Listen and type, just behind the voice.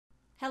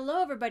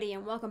Hello everybody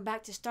and welcome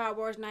back to Star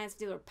Wars Knights of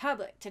the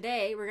Republic.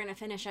 Today we're going to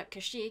finish up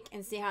Kashyyyk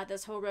and see how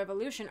this whole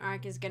revolution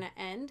arc is going to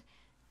end.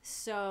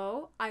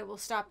 So I will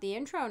stop the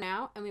intro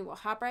now and we will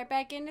hop right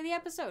back into the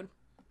episode.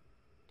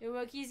 Do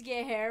Wookiees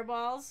get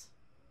hairballs?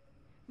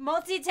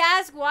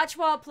 Multitask, watch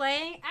while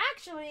playing?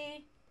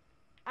 Actually,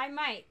 I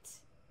might.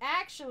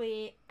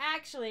 Actually,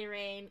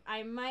 Rain,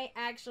 I might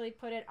actually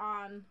put it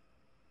on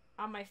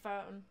my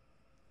phone.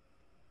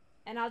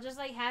 And I'll just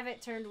like have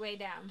it turned way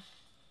down.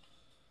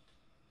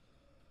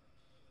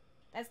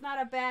 That's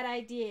not a bad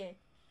idea.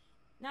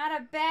 Not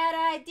a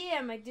bad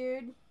idea, my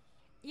dude.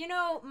 You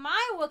know, my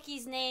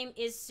Wookiee's name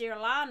is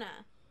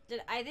Cirlana.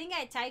 I think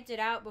I typed it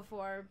out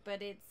before,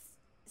 but it's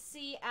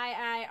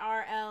Ciirlanna.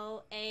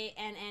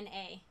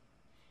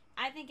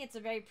 I think it's a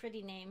very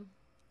pretty name.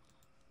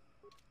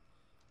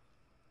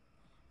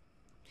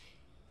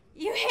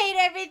 You hate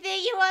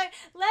everything you want.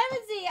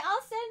 Lemonsy,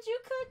 I'll send you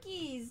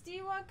cookies. Do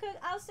you want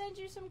I'll send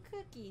you some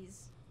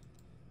cookies.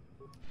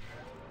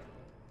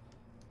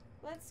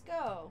 Let's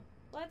go.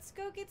 Let's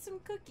go get some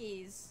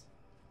cookies.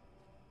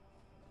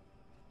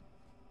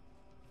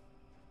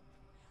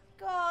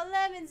 Go,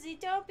 Lemonsy,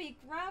 don't be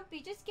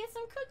grumpy. Just get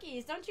some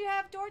cookies. Don't you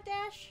have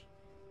DoorDash?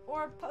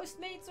 Or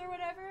Postmates or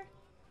whatever?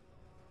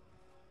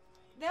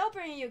 They'll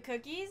bring you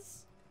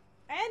cookies.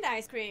 And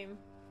ice cream.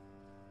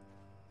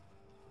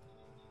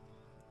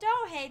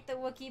 Don't hate the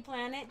Wookiee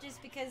planet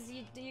just because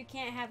you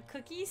can't have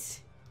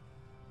cookies.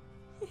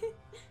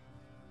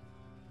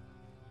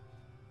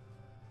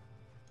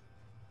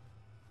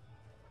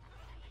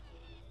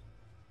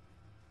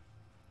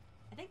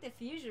 I think the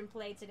fusion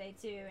played today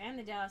too, and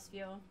the Dallas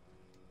Fuel.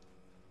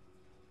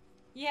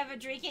 You have a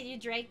drink it, you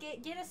drank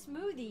it? Get a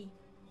smoothie.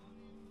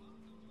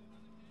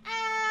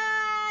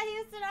 Ah!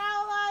 Houston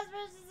Outlaws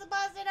versus the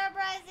Boston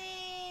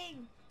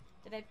Uprising!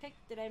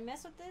 Did I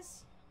mess with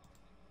this?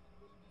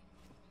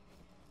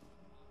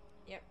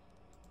 Yep.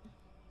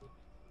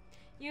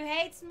 You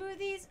hate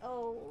smoothies?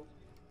 Oh,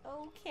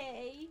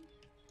 okay.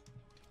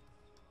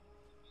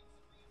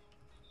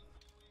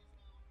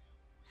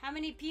 How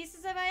many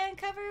pieces have I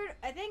uncovered?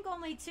 I think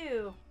only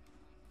 2.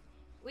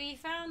 We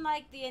found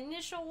like the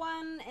initial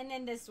one and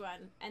then this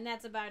one. And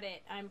that's about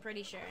it, I'm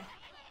pretty sure.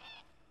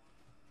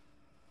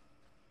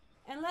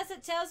 Unless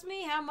it tells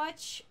me how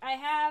much I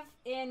have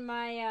in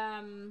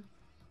my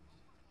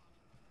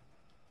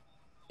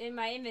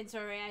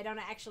inventory, I don't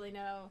actually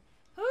know.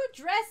 Who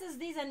dresses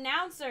these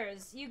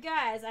announcers? You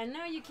guys, I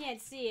know you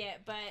can't see it,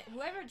 but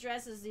whoever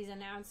dresses these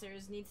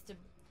announcers needs to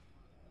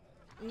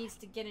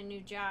get a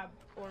new job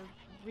or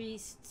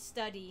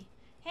re-study.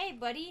 Hey,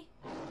 buddy.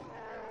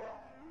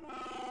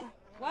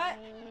 What?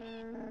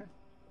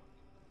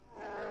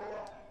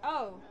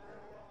 Oh.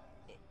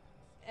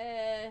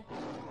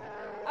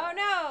 Oh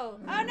no!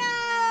 Oh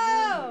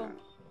no!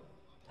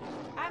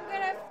 I'm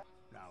gonna...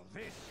 Now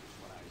this is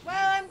what I...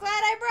 Well, I'm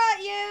glad I brought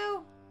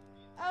you!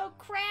 Oh,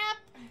 crap!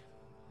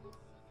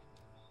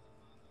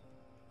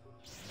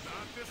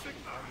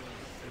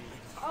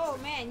 Oh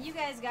man, you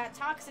guys got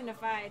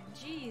toxinified.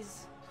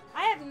 Jeez.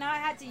 I have not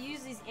had to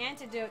use these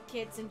antidote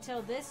kits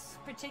until this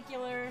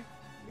particular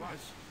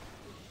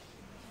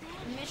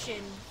mission.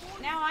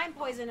 Now I'm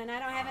poisoned and I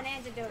don't have an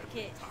antidote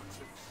kit.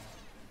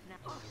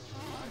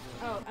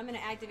 Oh, I'm gonna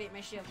activate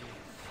my shield.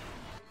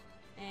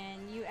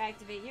 And you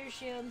activate your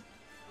shield.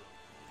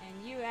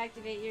 And you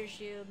activate your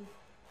shield.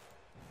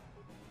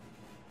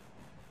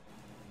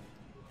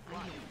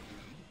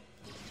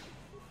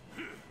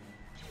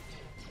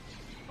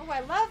 Oh, I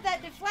love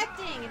that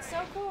deflecting. It's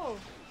so cool.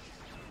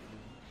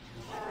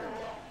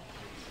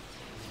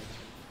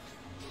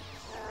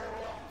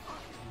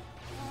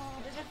 Oh,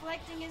 the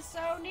deflecting is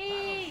so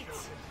neat.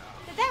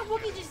 Did that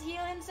Wookiee just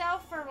heal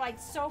himself for like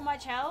so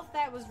much health?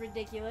 That was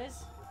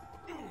ridiculous.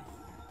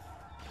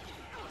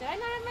 Did I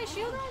not have my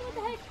shield on? What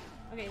the heck?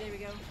 Okay, there we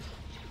go.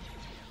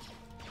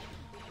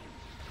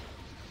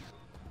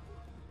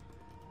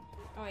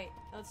 Oh wait,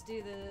 let's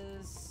do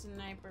the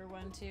sniper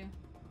one too.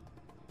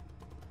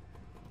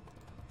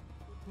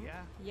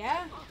 Yeah?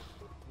 Yeah?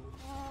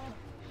 Oh.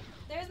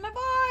 There's my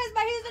boys!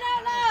 My Houston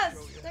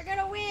Outlaws! They're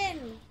gonna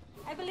win!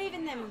 I believe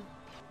in them.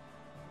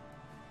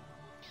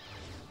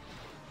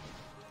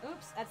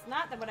 Oops, that's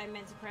not what I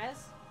meant to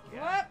press.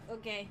 Yeah. Whoop!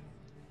 Okay.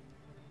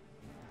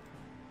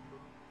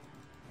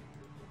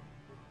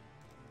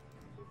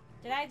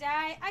 Did I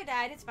die? I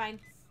died, it's fine.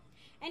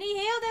 And he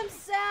healed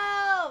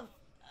himself!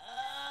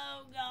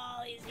 Oh,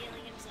 God, he's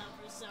healing himself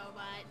for so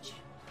much.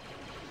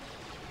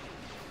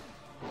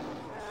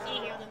 He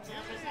healed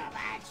himself for so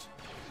much.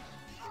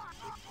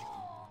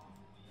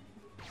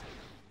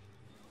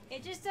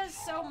 It just does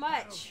so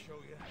much.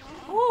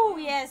 Oh,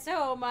 yes.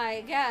 Oh,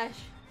 my gosh.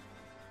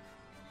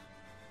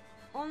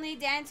 Only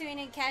Dantooine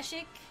and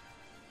Kashyyyk.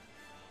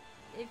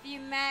 If you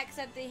max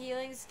up the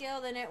healing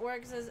skill, then it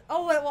works as...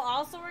 Oh, it will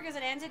also work as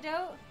an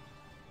antidote?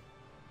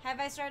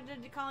 Have I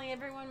started calling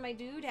everyone my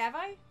dude? Have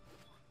I?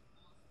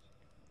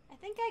 I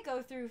think I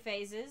go through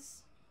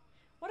phases.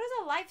 What does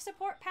a life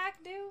support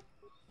pack do?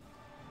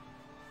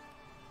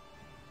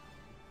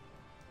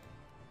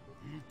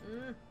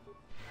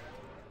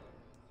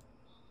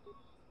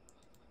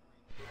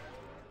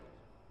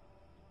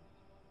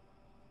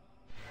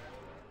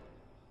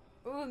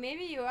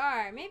 maybe you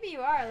are. Maybe you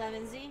are,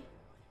 Lemonsy.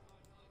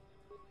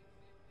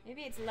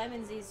 Maybe it's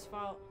Lemonsy's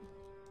fault.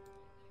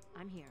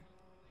 I'm here.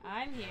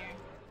 I'm here.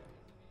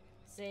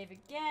 Save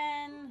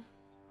again.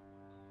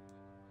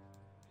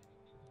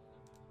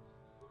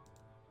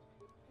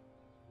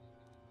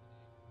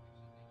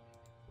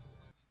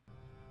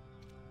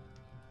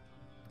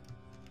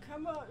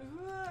 Come on.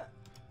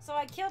 So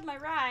I killed my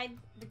ride,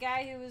 the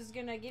guy who was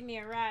gonna give me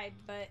a ride,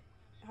 but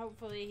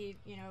hopefully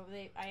he, you know,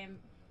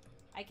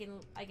 I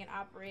can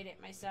operate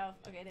it myself.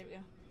 Okay, there we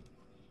go.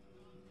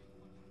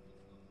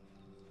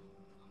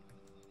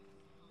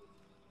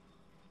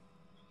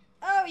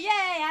 Oh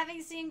yay!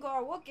 Having seen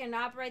Gorwookin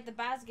operate the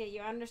basket,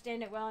 you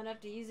understand it well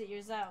enough to use it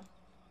yourself.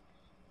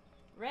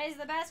 Raise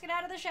the basket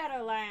out of the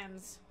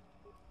Shadowlands.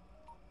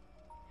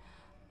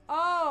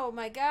 Oh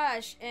my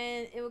gosh,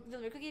 and it will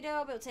deliver cookie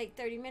dough, but it'll take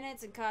 30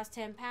 minutes and cost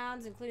 10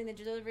 pounds, including the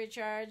delivery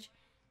charge.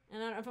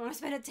 And I don't know if I want to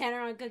spend a tenner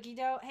on cookie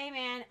dough. Hey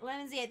man,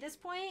 Lemonsy, at this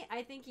point,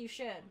 I think you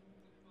should.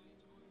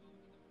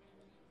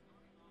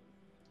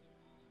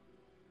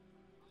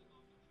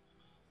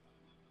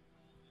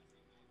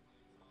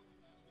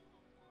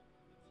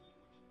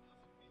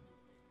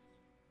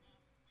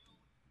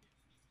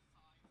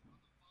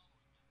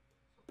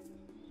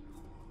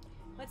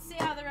 Let's see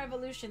how the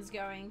revolution's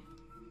going.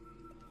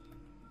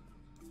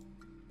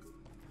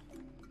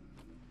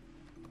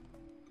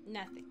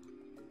 Nothing.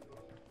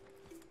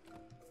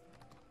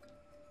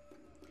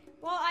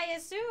 Well, I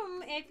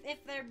assume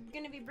if they're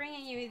going to be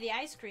bringing you the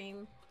ice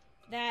cream,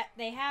 that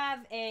they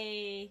have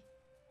a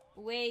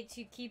way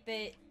to keep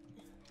it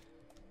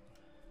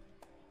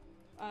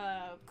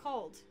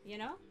cold, you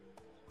know?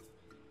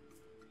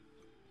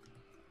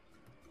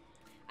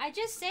 I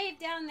just saved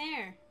down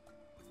there.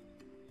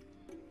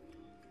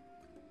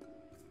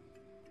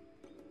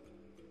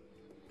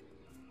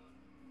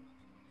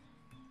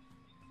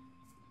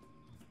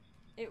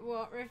 It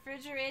won't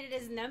refrigerate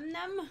it as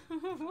num-num?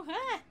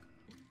 What?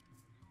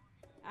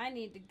 I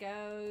need to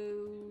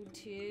go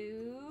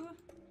to...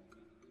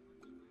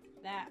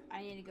 that.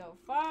 I need to go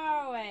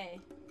far away.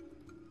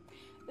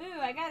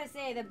 Ooh, I gotta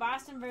say, the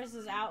Boston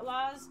versus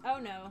Outlaws... oh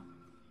no.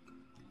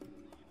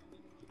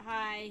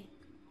 Hi.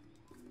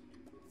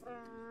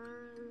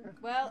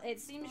 Well, it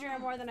seems you're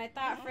more than I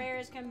thought. Freyr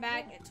has come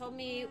back. It told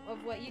me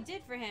of what you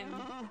did for him.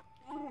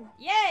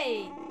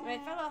 Yay! My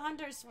fellow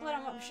hunters split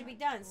on what should be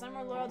done. Some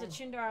were loyal to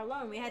Chindar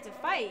alone. We had to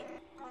fight.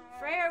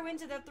 Freyr went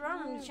to the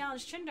throne room to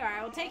challenge Chindar.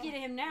 I will take you to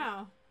him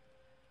now.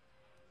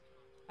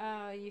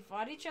 You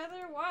fought each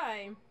other?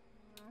 Why?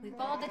 We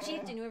followed the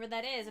chieftain, whoever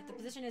that is. If the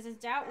position is in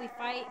doubt, we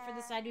fight for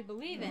the side we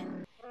believe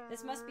in.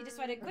 This must be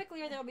decided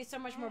quickly or there will be so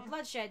much more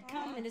bloodshed.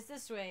 Come, it is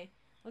this way.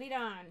 Lead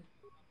on.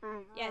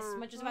 Yes,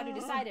 much is about to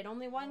decide it.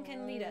 Only one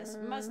can lead us.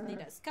 Must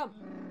lead us. Come.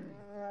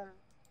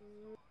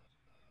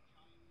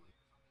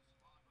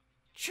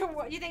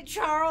 You think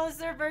Charles is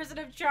their version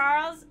of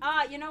Charles?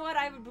 Ah, you know what?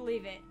 I would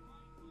believe it.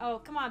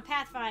 Oh, come on,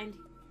 Pathfind.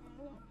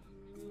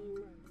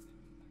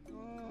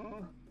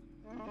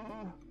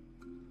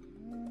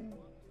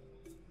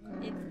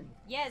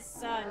 Yes,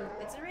 son.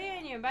 It's a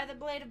reunion. By the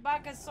blade of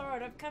Baka's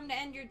sword, I've come to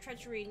end your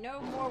treachery. No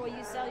more will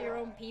you sell your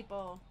own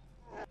people.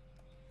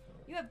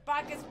 You have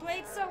Baka's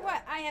blade, so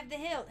what? I have the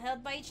hilt,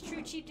 held by each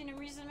true chieftain in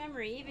recent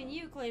memory. Even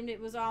you claimed it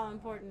was all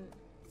important.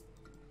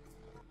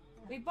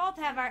 We both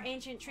have our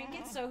ancient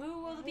trinkets, so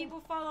who will the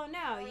people follow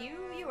now?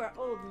 You are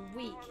old and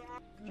weak.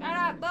 Shut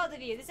up, both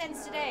of you. This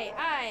ends today.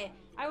 I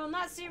will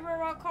not see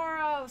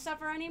Rorokoro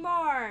suffer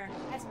anymore.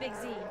 That's Big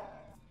Z.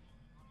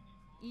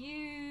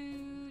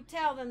 You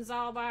tell them,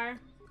 Zalbar.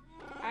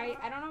 I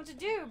don't know what to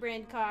do,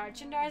 Brandkar.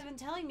 Chindar has been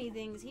telling me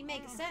things. He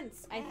makes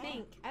sense, I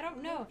think. I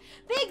don't know.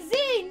 Big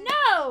Z,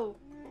 no!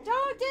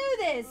 Don't do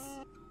this!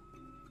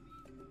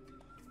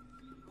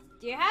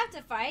 Do you have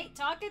to fight?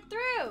 Talk it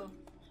through.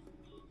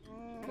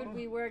 Could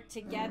we work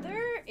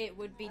together? It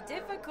would be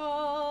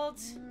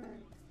difficult.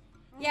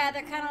 Yeah,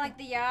 they're kind of like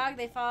the Yogg.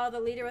 They follow the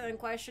leader with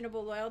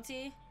unquestionable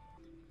loyalty.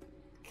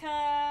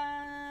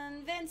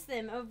 Convince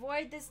them.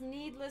 Avoid this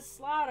needless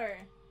slaughter.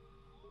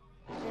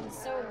 Then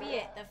so be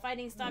it. The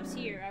fighting stops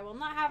here. I will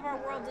not have our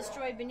world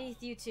destroyed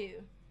beneath you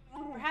two.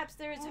 Perhaps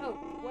there is hope.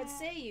 What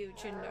say you,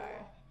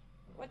 Chindar?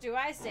 What do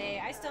I say?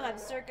 I still have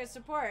Circus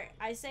support.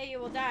 I say you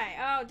will die.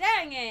 Oh,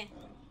 dang it!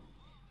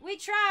 We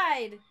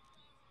tried!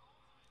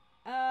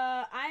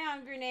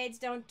 Ion grenades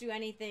don't do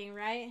anything,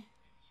 right?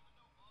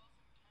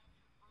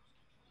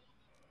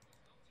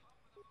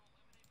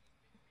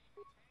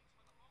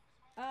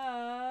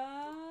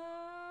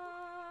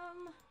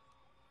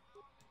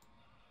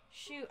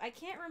 Shoot, I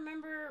can't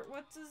remember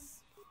what's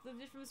the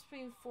difference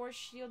between Force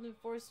Shield and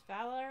Force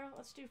Valor.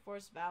 Let's do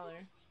Force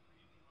Valor.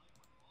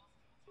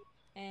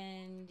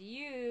 And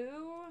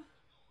you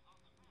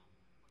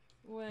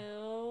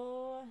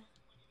will,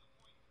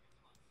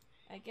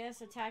 I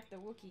guess, attack the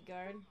Wookiee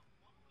guard.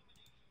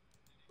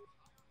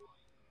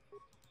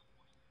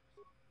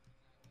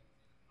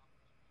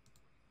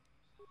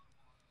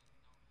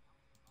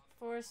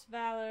 Force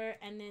Valor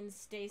and then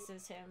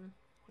stasis him.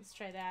 Let's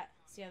try that.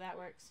 See how that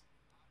works.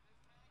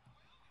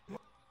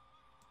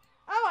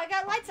 Oh, I got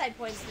got light side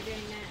points for doing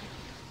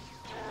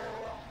that.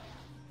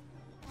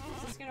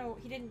 Is this gonna...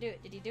 He didn't do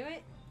it. Did he do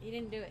it? He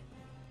didn't do it.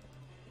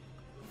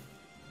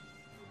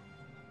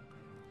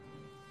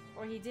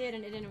 Or he did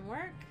and it didn't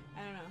work?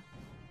 I don't know.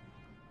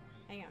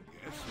 Hang on.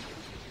 Yes.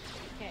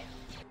 Okay.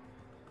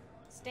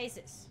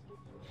 Stasis.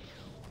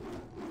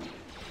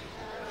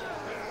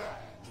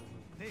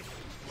 This is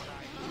what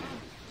I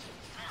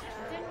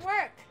It didn't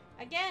work!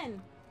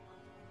 Again!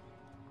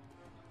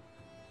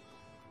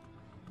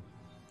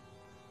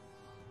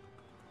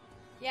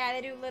 Yeah,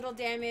 they do little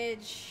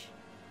damage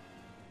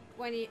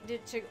when you do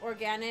to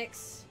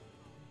organics.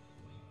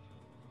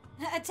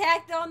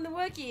 Attacked on the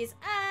Wookiees!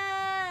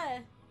 Ah!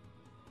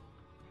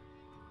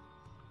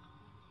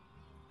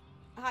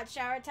 Hot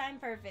shower time,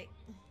 perfect.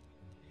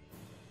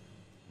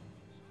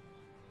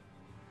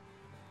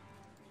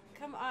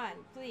 Come on,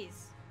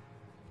 please.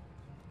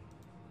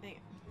 Hang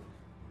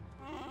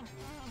on.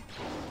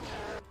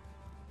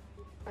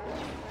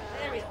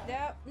 There we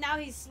go. Now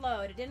he's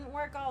slowed. It didn't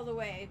work all the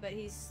way, but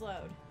he's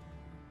slowed.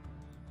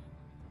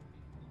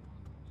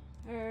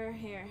 Here. I'm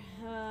here.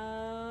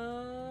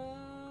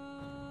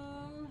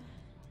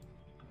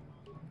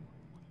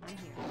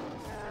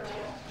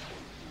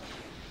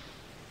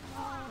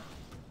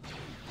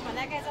 Come on,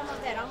 that guy's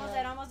almost dead. Almost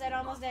dead, almost dead,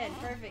 almost dead.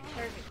 Perfect,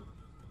 perfect.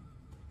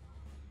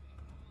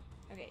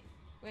 Okay.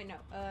 Wait, no.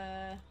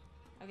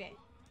 Okay.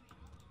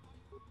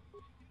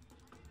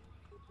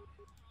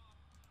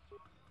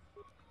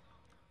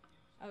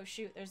 Oh,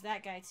 shoot. There's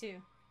that guy,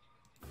 too.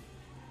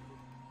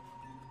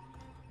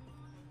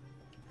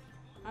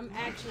 I'm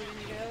actually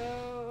gonna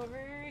go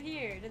over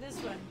here to this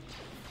one.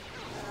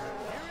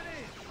 Here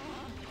it is.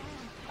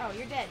 Oh,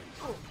 you're dead.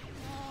 Cool.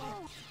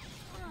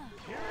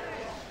 Here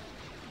it is.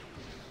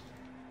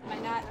 Am I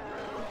not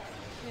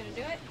gonna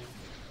do it?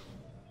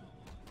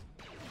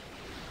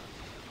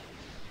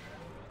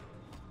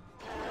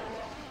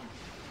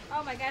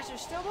 Oh my gosh,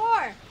 there's still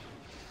more!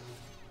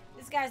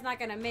 This guy's not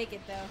gonna make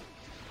it, though.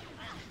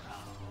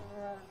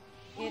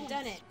 You've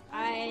done it.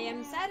 I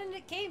am saddened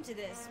it came to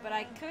this, but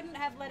I couldn't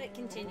have let it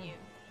continue.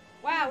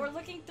 Wow, we're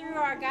looking through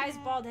our guy's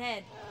bald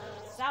head.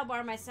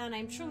 Zalbar, my son, I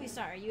am truly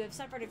sorry. You have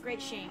suffered a great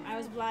shame. I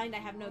was blind. I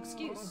have no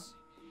excuse.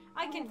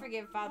 I can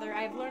forgive, Father.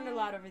 I have learned a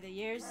lot over the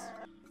years.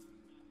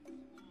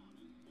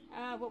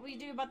 What will you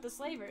do about the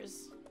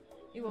slavers?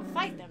 We will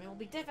fight them. It will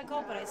be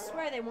difficult, but I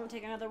swear they won't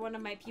take another one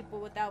of my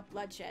people without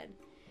bloodshed.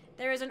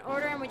 There is an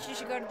order in which you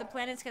should go to the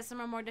planets because some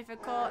are more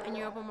difficult, and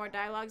you open more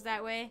dialogues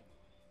that way.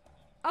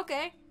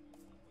 Okay.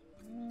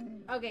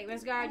 Okay,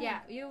 Westgard,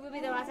 yeah. You will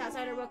be the last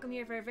outsider welcome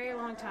here for a very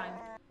long time.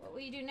 What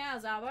will you do now,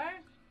 Zalbar?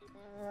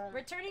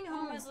 Returning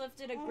home has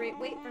lifted a great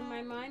weight from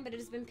my mind, but it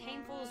has been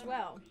painful as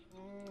well.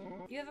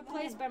 You have a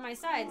place by my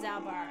side,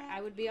 Zalbar.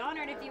 I would be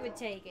honored if you would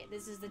take it.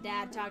 This is the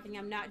dad talking.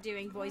 I'm not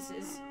doing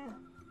voices.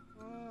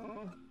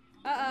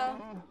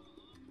 Uh-oh.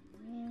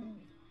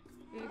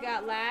 We've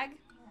got lag.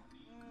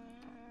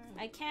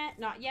 I can't.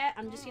 Not yet.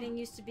 I'm just getting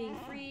used to being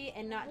free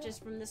and not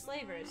just from the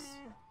slavers.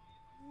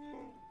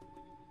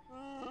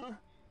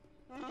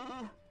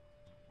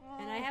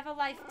 And I have a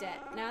life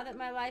debt. Now that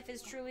my life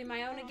is truly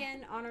my own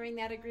again, honoring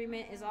that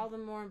agreement is all the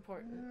more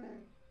important.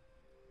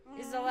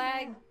 Is the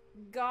lag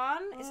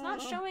gone? It's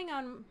not showing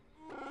on...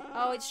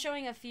 Oh, it's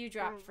showing a few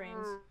dropped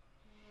frames.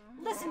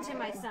 Listen to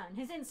my son.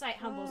 His insight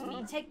humbles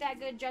me. Take that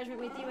good judgment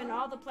with you and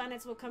all the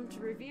planets will come to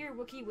revere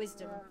Wookiee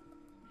wisdom.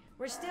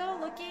 We're still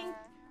looking...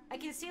 I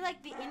can see,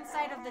 like, the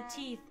inside of the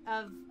teeth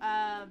of,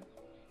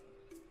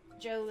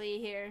 Jolie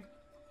here.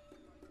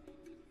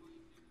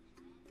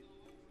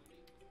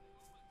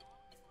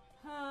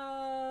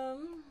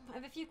 I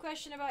have a few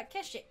questions about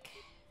Kashyyyk.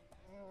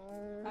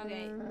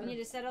 Okay, we need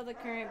to settle the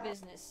current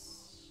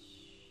business.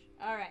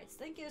 Alright, so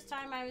I think it was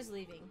time I was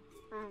leaving.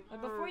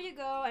 But before you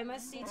go, I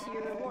must see to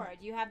your reward.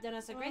 You have done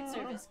us a great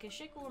service.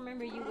 Kashyyyk will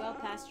remember you well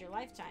past your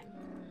lifetime.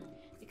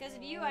 Because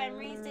of you, I am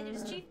reinstated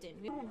as chieftain.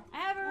 I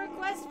have a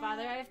request,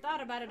 Father. I have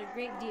thought about it a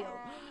great deal.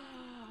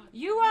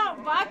 You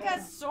want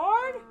Baka's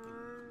sword?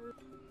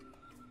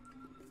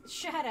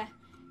 Shada.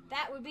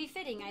 That would be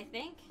fitting, I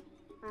think.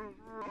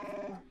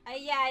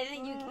 Yeah, I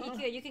think you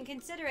could. You can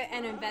consider it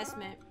an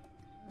investment.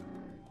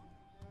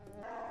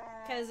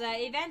 Because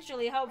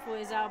eventually,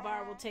 hopefully,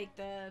 Zalbar will take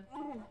the...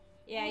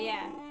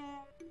 Yeah,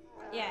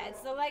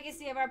 it's the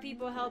legacy of our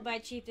people held by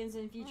chieftains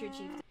and future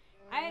chieftains.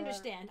 I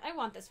understand. I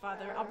want this,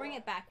 Father. I'll bring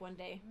it back one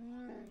day.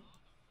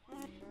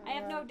 I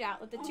have no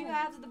doubt. Let the two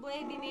halves of the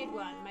blade be made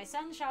one. My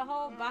son shall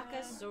hold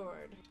Baka's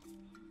sword.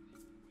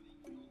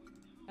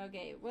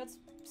 Okay, let's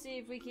see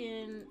if we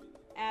can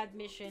add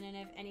mission and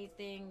if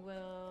anything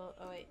will...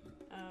 Oh, wait.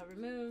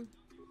 Remove.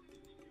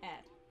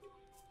 Add.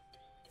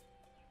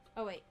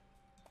 Oh, wait.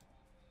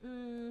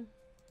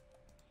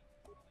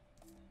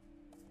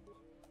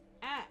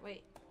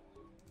 Wait.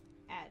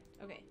 Add.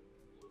 Okay.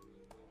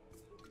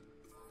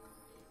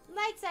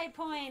 Light side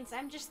points.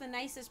 I'm just the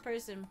nicest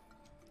person.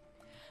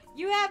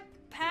 You have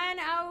pan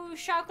au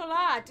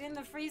chocolat in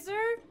the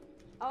freezer?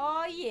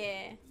 Oh,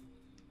 yeah.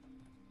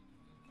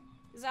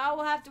 So I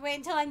will have to wait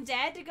until I'm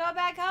dead to go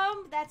back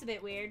home? That's a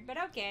bit weird, but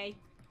okay.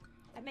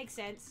 That makes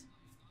sense.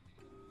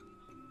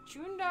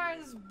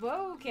 Chundar's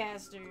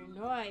bowcaster.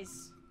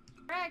 Nice.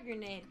 Frag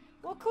grenade.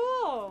 Well,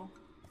 cool.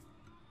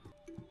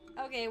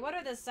 Okay, what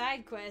are the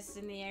side quests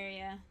in the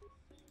area?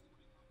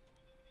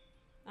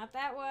 Not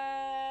that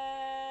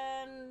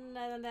one.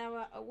 Not that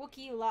one. A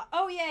Wookiee law.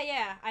 Oh, yeah,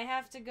 yeah. I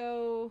have to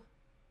go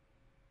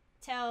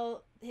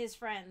tell his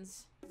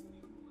friends.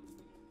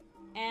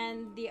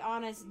 And the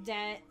honest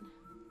debt.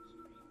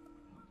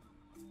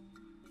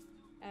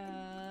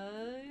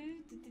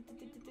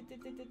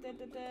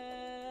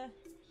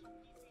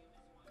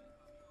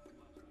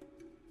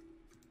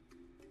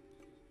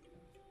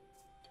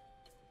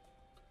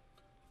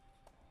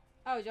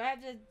 Oh, do I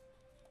have to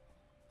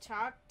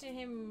talk to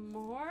him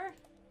more?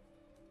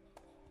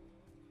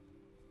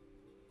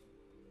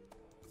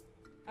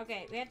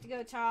 Okay, we have to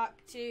go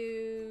talk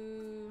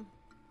to...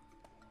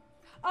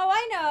 Oh,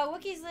 I know!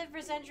 Wookiees live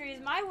for centuries.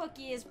 My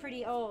Wookiee is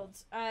pretty old.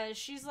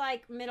 She's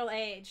like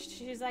middle-aged.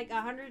 She's like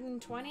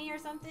 120 or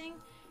something.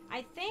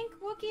 I think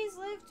Wookiees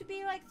live to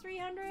be like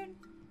 300.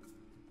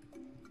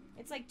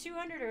 It's like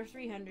 200 or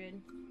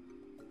 300.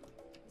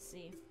 Let's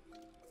see.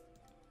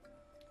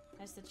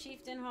 That's the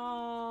Chieftain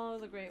Hall,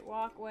 the Great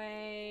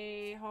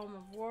Walkway, Home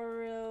of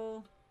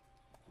Warrill.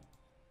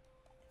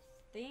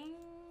 I think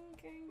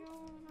I can go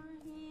over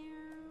here.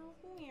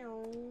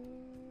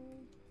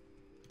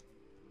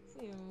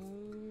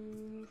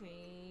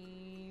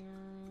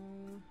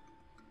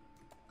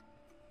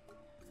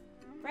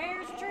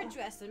 Prayers church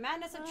rest. The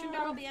madness of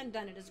Chundar will be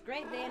undone. It is a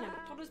great day, and I'm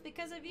told it's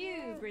because of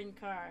you,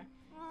 Brinkar.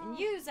 And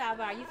you,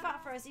 Zalbar, you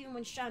fought for us even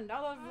when shunned.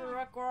 All of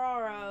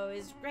Rokororo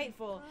is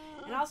grateful,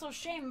 and also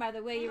shamed by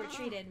the way you were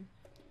treated.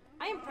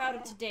 I am proud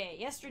of today.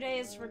 Yesterday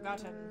is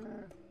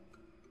forgotten.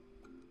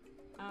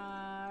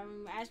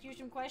 Ask you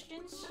some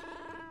questions?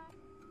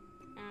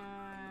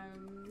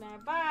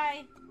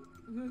 Bye.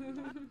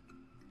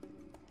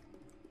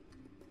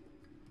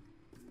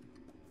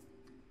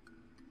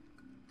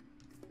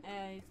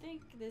 I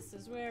think this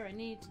is where I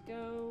need to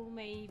go,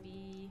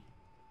 maybe.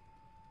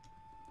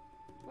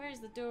 Where's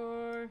the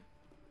door?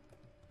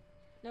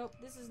 Nope,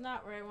 this is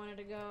not where I wanted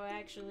to go,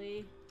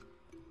 actually.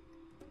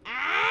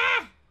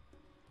 Ah!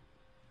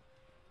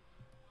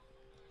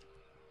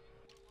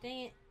 Dang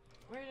it.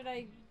 Where did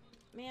I...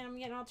 Man, I'm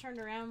getting all turned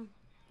around.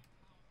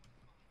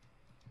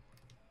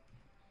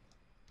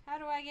 How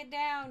do I get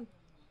down?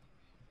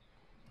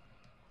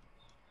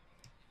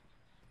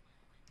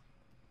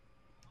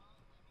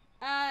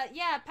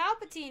 Yeah,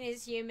 Palpatine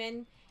is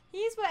human.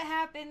 He's what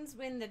happens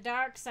when the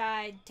dark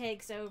side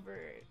takes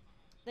over.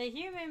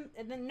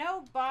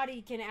 No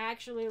body can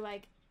actually,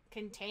 like,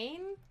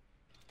 contain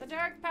the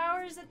dark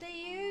powers that they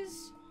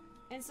use.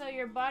 And so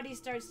your body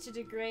starts to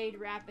degrade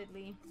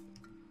rapidly.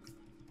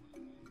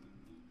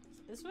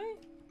 This way?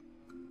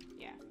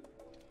 Yeah.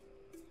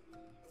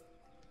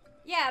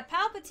 Yeah,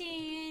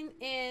 Palpatine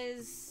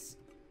is...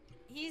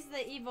 He's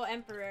the evil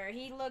emperor.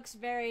 He looks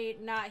very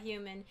not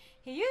human.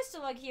 He used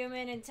to look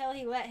human until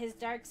he let his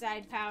dark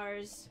side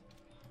powers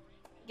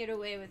get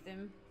away with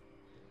him.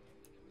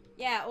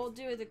 Yeah, old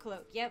dude with the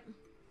cloak. Yep.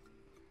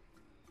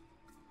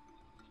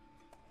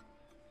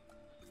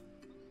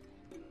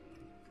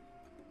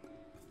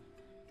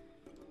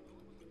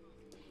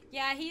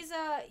 Yeah, he's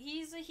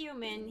a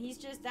human. He's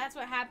just, that's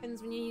what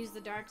happens when you use the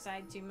dark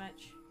side too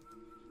much.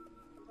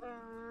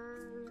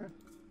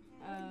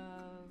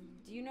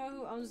 Do you know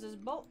who owns this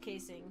bolt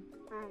casing?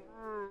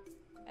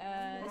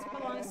 This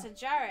belongs to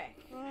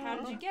Jarek. How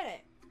did you get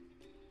it?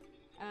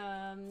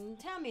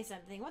 Tell me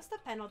something. What's the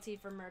penalty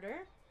for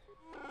murder?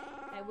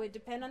 It would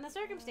depend on the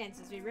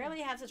circumstances. We rarely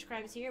have such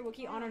crimes here.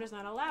 Wookiee honor does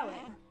not allow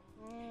it.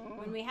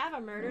 When we have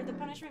a murder, the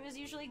punishment is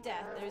usually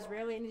death. There's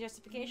rarely any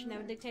justification that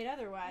would dictate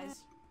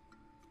otherwise.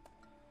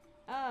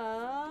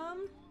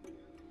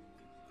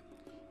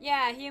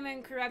 Yeah,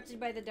 human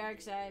corrupted by the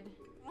dark side.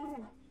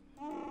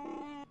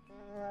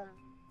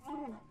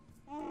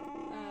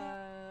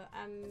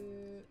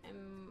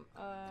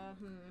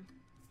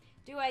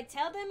 Do I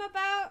tell them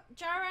about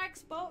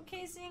Jarek's bolt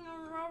casing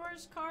on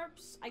Rover's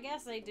corpse? I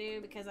guess I do,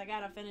 because I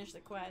gotta finish the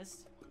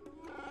quest.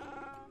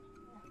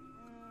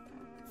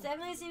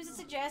 Definitely seems to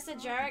suggest that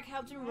Jarek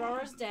helped in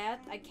Rover's death.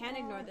 I can't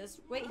ignore this.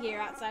 Wait here,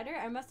 outsider.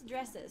 I must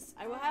address this.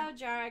 I will have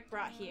Jarek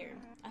brought here.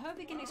 I hope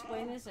he can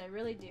explain this. I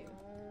really do.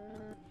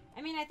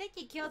 I mean, I think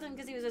he killed him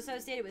because he was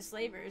associated with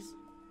slavers.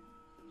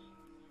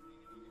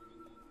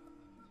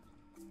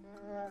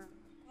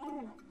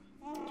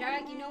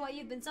 Jarek, you know why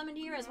you've been summoned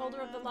here as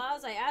holder of the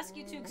laws? I ask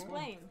you to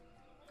explain.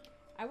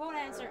 I won't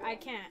answer. I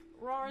can't.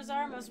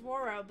 Rorazar must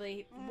Warrill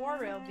be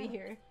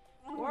here.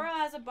 Warrill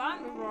has a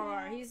bond with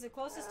Rorar. He's the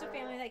closest to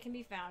family that can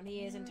be found.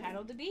 He is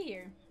entitled to be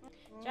here.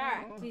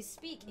 Jarek, please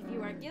speak. If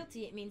you are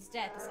guilty, it means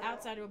death. This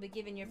outsider will be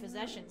given your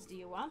possessions. Do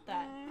you want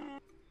that?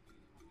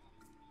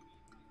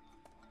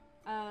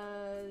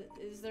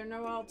 Is there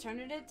no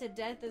alternative to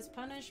death as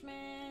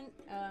punishment?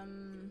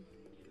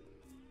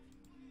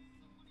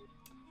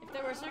 If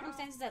there were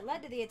circumstances that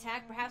led to the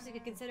attack, perhaps we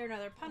could consider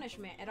another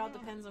punishment. It all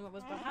depends on what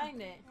was behind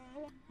it.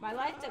 My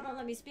life won't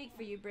let me speak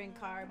for you,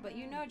 Brinkar, but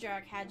you know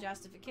Jarek had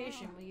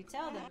justification. Will you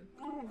tell them?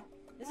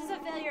 This is a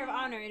failure of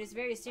honor. It is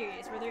very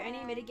serious. Were there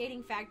any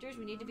mitigating factors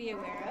we need to be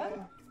aware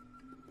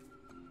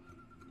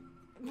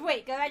of?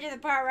 Wait, go back to the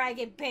part where I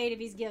get paid if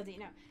he's guilty.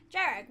 No.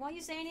 Jarek, won't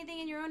you say anything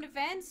in your own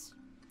defense?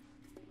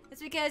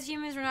 It's because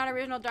humans were not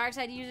original dark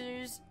side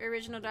users.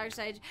 Original dark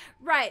side.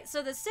 Right,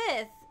 so the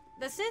Sith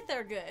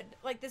are good.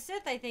 Like, the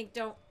Sith, I think,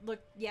 don't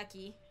look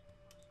yucky.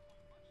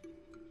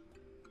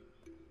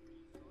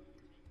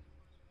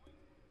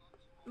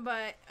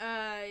 But,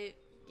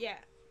 yeah.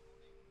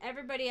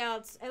 Everybody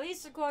else, at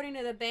least according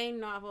to the Bane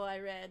novel I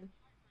read,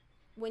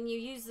 when you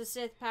use the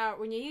Sith power,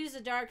 when you use the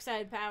dark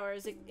side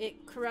powers,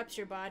 it corrupts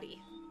your body.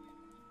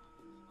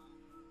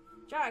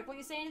 Jarek, will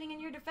you say anything in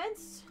your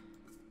defense?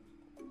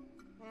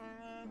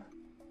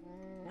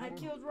 I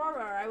killed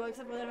Rorar. I will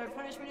accept whatever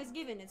punishment is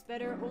given. It's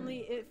better only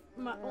if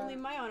only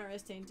my honor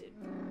is tainted.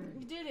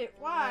 You did it.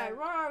 Why?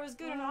 Rorar was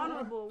good and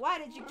honorable. Why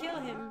did you kill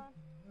him?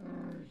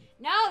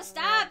 No,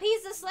 stop!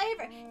 He's the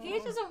slaver. He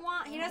doesn't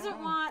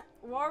want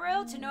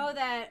Warrill to know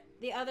that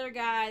the other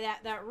guy,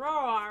 that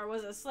Roar,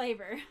 was a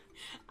slaver.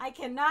 I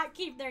cannot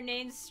keep their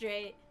names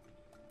straight.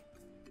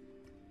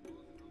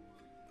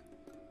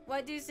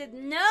 What do Sith?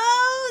 No,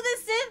 the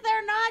Sith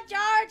are not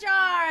Jar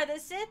Jar. The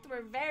Sith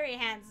were very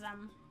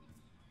handsome.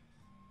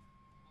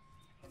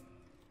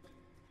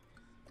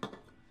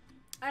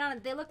 I don't know.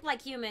 They look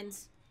like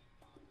humans,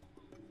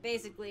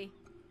 basically.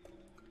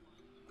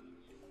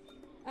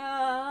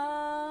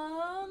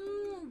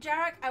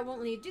 Jarek, I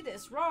won't let you do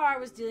this. Roar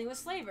was dealing with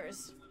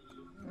slavers.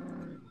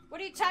 What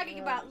are you talking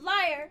about,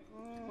 liar?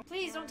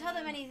 Please don't tell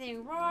them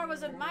anything. Roar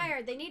was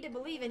admired. They need to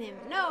believe in him.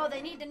 No,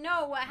 they need to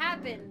know what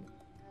happened.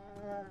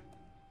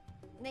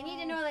 They need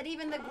to know that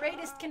even the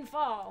greatest can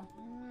fall.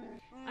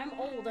 I'm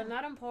old. I'm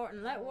not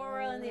important. Let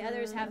Warrell and the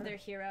others have their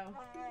hero.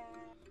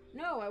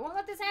 No, I won't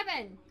let this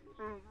happen.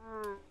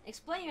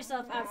 Explain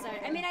yourself, outsider.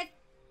 I mean,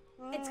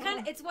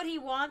 it's what he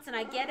wants, and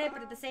I get it,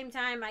 but at the same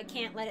time, I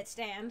can't let it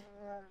stand.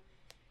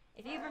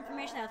 If you have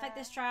information that will affect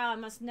this trial, I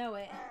must know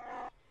it.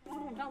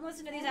 Don't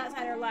listen to these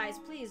outsider lies.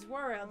 Please,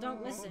 Warrell,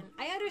 don't listen.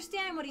 I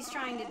understand what he's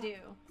trying to do.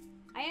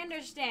 I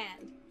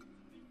understand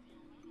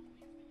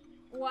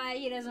why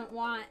he doesn't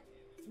want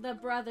the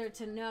brother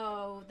to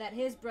know that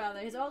his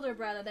brother, his older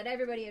brother, that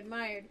everybody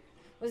admired,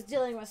 was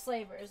dealing with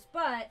slavers.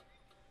 But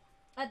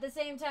at the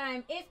same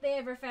time, if they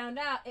ever found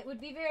out, it would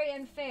be very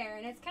unfair.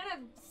 And it kind of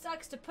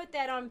sucks to put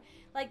that on,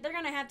 like, they're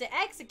going to have to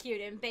execute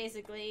him,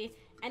 basically.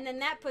 And then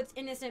that puts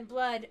innocent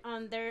blood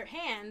on their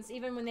hands,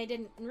 even when they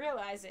didn't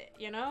realize it,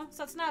 you know?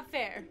 So it's not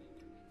fair.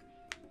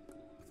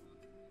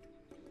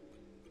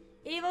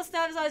 Evil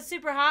stuff is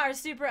super hot or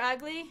super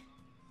ugly?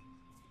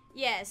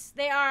 Yes,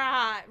 they are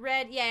hot.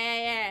 Red,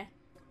 yeah.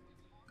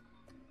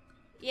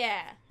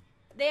 Yeah.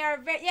 They are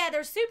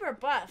they're super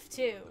buff,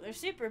 too. They're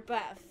super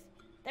buff.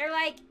 They're,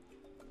 like,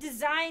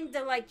 designed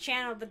to, like,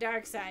 channel the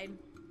dark side.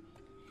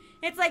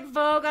 It's like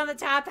Vogue on the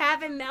top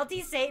half and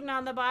Melty Satan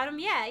on the bottom.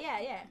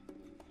 Yeah.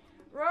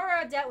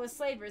 Roro dealt with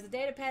slavers. The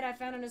data pad I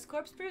found on his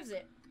corpse proves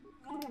it.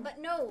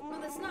 But no,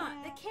 that's not.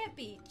 That can't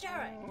be.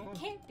 Jarrett, it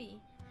can't be.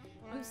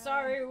 I'm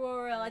sorry,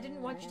 Rorel. I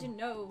didn't want you to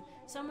know.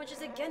 So much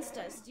is against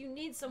us. You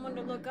need someone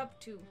to look up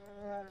to.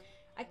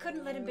 I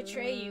couldn't let him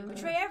betray you.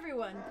 Betray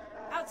everyone.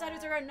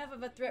 Outsiders are enough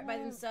of a threat by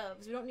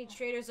themselves. We don't need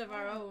traitors of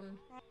our own.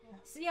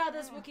 See how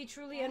this Wookiee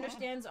truly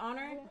understands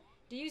honor?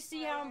 Do you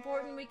see how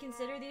important we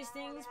consider these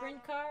things,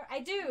 Brinkar?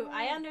 I do.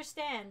 I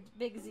understand,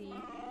 Big Z.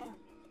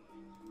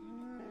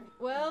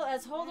 Well,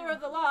 as holder of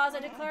the laws,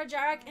 I declare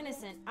Jarek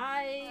innocent.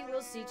 I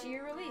will see to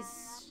your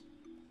release.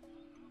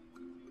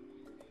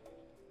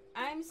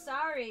 I'm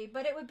sorry,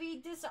 but it would be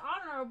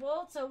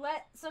dishonorable to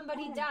let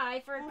somebody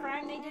die for a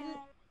crime they didn't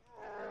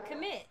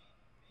commit.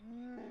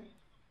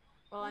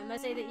 Well, I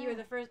must say that you are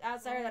the first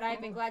outsider that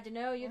I've been glad to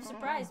know. You've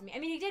surprised me. I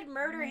mean, he did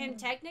murder him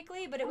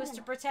technically, but it was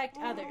to protect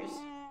others.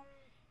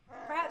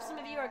 Perhaps some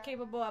of you are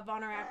capable of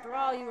honor after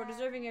all. You are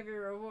deserving of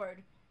your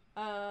reward.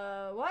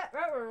 What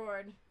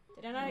reward?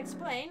 Did I not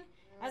explain?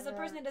 As the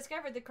person that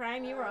discovered the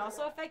crime, you were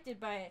also affected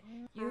by it.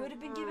 You would have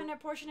been given a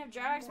portion of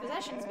Jarek's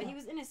possessions, but he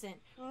was innocent.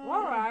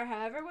 Worar,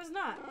 however, was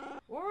not.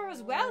 Worar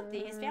was wealthy.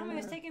 His family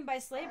was taken by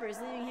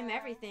slavers, leaving him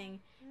everything.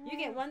 You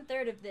get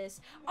 1/3 of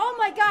this. Oh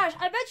my gosh,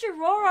 I bet you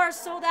Worar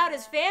sold out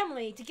his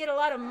family to get a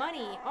lot of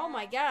money. Oh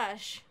my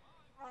gosh.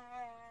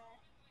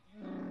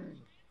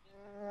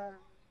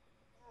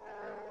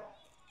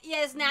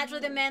 Yes,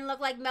 naturally the men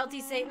look like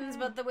melty satans,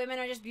 but the women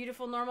are just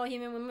beautiful, normal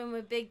human women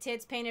with big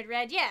tits painted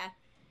red. Yeah.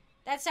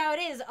 That's how it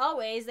is,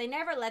 always. They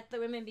never let the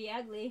women be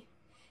ugly.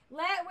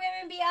 Let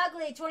women be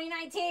ugly,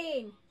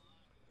 2019!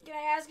 Can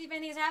I ask you if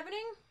anything's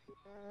happening?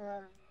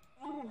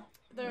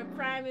 The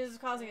crime is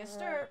causing a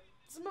stir.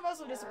 Some of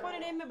us are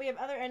disappointed in, but we have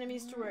other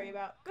enemies to worry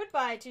about.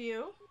 Goodbye to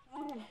you.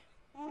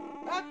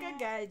 Aka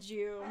guides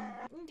you.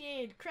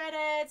 Indeed.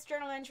 Credits,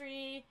 journal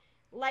entry,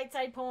 light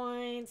side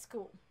points.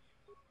 Cool.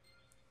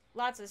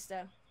 Lots of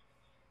stuff.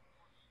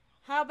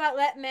 How about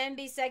let men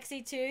be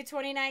sexy too,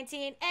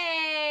 2019?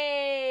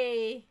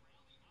 Hey!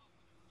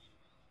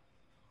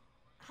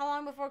 How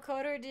long before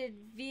Kotor did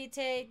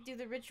Vitae do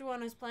the ritual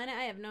on his planet?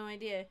 I have no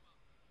idea.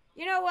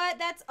 You know what?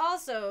 That's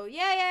also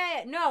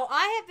yeah. No,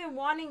 I have been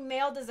wanting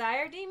male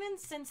desire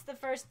demons since the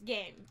first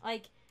game.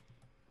 Like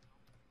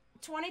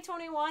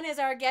 2021 is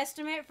our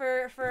guesstimate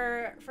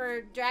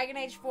for Dragon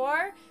Age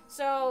 4.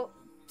 So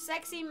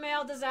sexy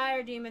male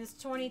desire demons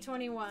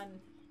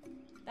 2021.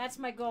 That's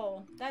my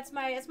goal. That's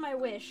my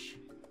wish.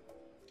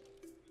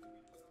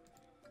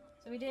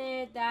 So we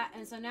did that,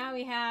 and so now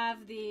we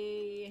have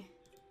the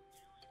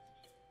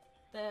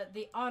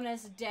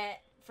honest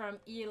debt from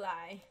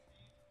Eli.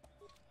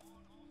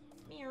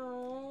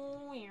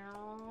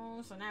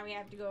 So now we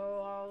have to go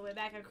all the way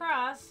back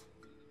across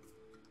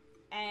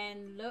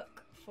and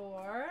look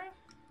for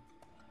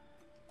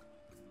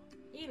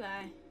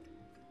Eli.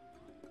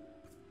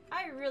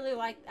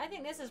 I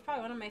think this is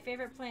probably one of my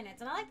favorite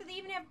planets. And I like that they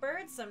even have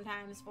birds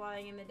sometimes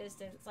flying in the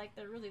distance. Like,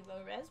 they're really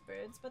low-res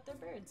birds, but they're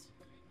birds.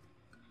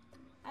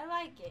 I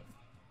like it.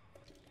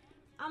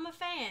 I'm a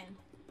fan.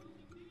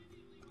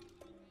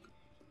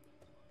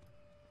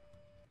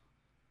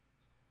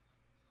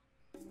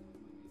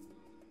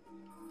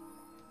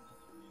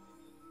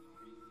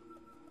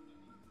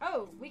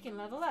 Oh, we can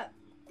level up.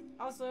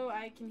 Also,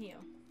 I can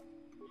heal.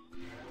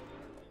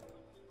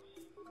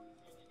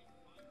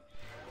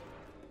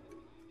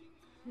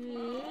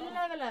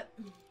 Level up.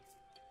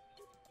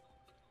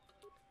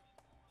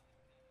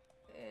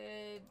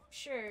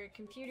 Sure,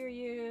 computer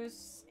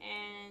use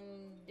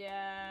and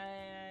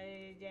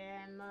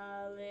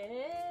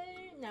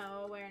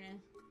no,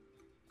 awareness.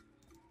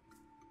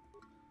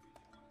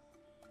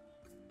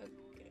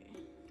 Okay.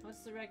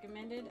 What's the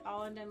recommended?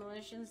 All in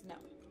demolitions? No.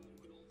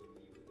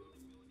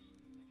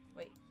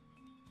 Wait.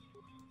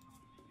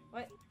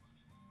 What?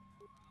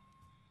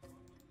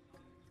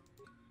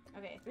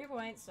 Okay, 3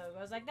 points, so it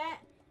goes like that.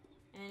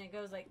 And then it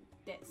goes like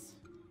this.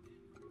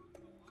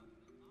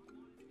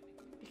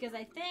 Because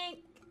I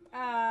think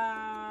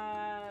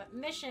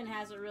mission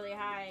has a really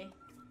high.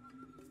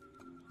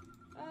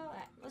 Well,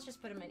 let's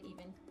just put them at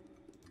even.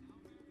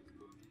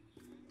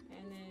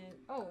 And then,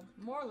 oh,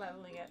 more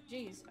leveling up.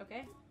 Jeez,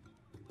 okay.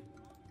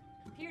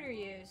 Computer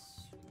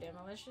use,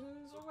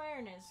 demolitions,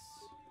 awareness,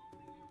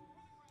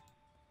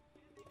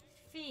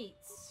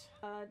 feats.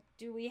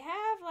 Do we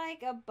have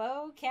like a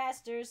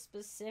bowcaster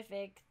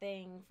specific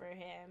thing for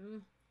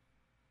him?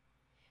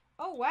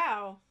 Oh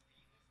wow.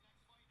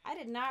 I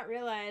did not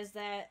realize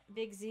that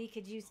Big Z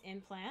could use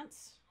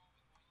implants.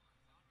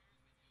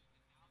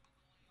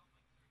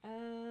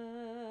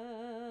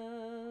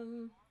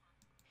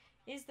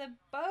 Is the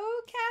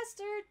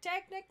bowcaster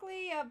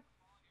technically a...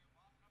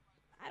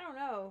 I don't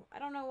know. I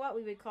don't know what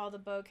we would call the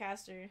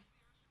bowcaster.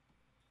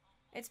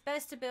 It's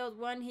best to build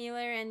 1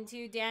 healer and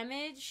 2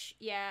 damage.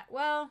 Yeah,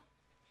 well,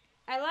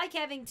 I like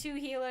having 2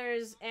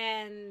 healers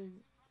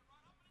and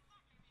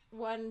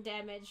 1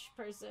 damage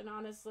person,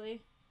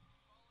 honestly.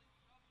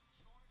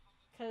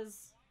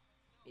 Because,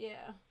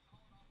 yeah.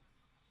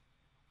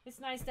 It's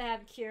nice to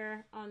have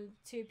cure on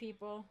 2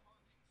 people.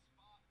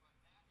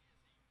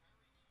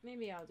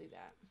 Maybe I'll do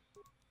that.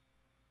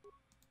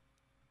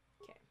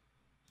 Okay.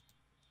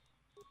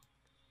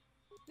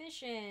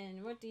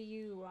 Mission. What do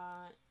you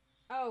want?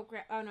 Oh,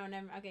 crap. Oh, no,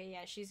 never. Okay,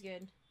 yeah, she's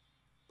good.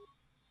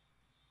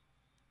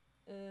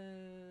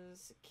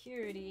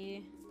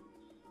 Security.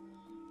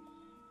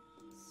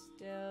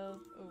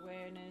 Stealth.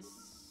 Awareness.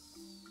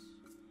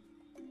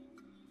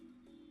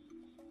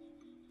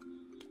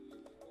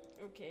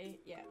 Okay,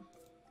 yeah.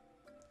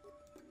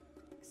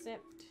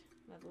 Accept.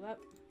 Level up.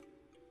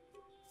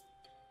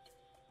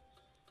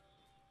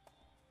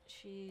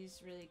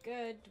 She's really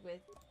good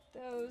with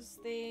those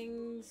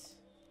things.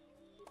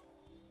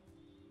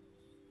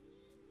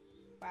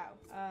 Wow.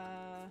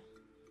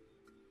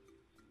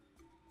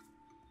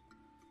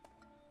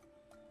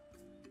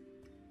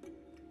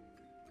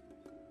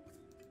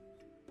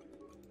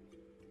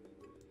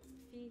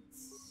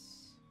 Feats.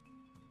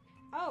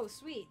 Oh,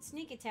 sweet.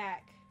 Sneak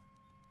attack.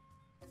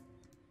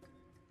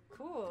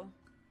 Cool.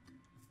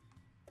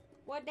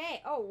 What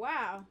day? Oh,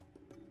 wow.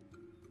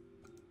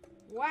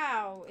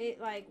 Wow. It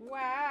like,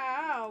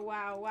 wow.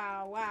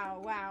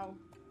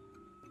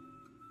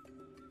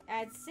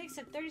 Adds 6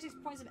 to 36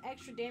 points of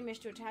extra damage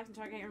to attacks and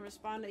target and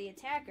respond to the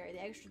attacker.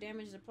 The extra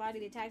damage is applied to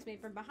the attacks made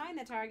from behind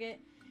the target,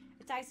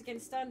 attacks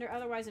against stunned or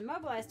otherwise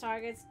immobilized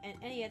targets, and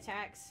any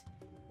attacks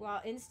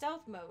while in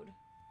stealth mode.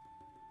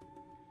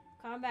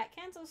 Combat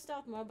cancels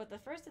stealth mode, but the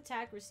first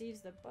attack receives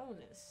the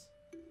bonus.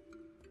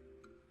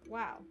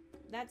 Wow.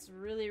 That's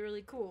really,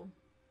 really cool.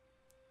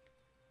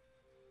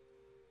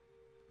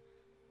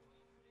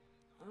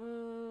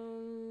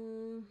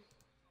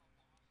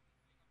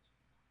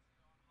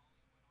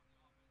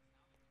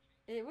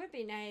 It would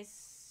be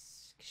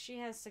nice. She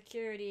has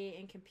security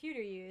and computer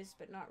use,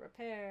 but not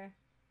repair.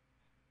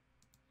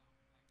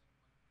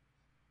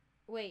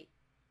 Wait,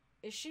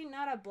 is she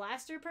not a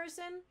blaster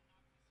person?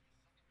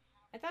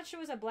 I thought she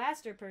was a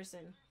blaster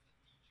person.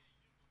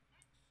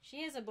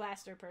 She is a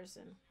blaster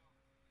person.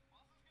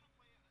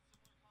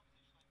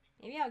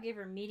 Maybe I'll give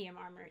her medium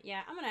armor.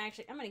 Yeah, I'm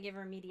gonna give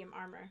her medium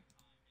armor.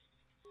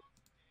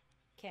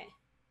 Okay.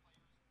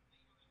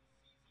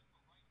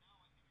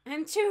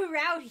 I'm too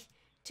rowdy.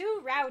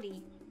 Too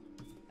rowdy.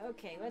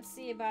 Okay, let's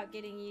see about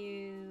getting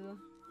you...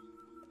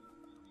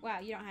 Wow,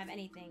 you don't have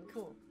anything.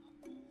 Cool.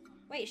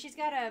 Wait, she's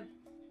got a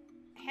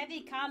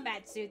heavy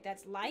combat suit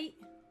that's light?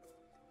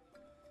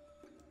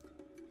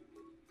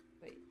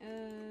 Wait,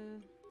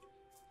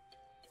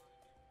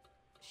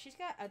 she's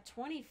got a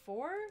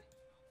 24?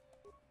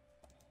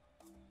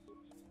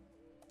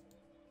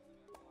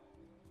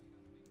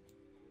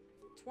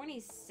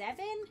 $27?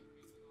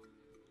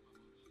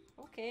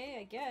 Okay,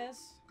 I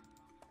guess.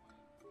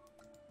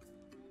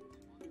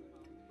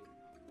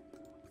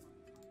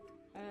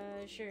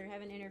 Sure,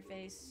 have an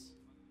interface.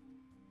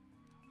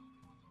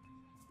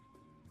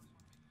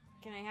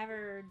 Can I have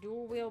her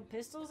dual wield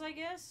pistols, I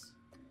guess?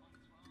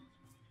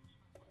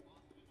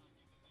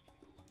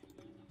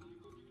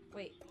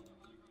 Wait.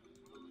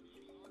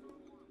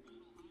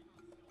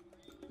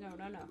 No.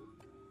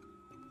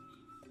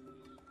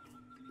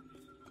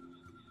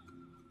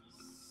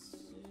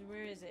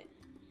 Where is it?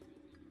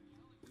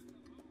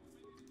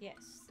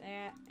 Yes,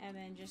 that, and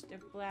then just a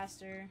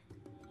blaster.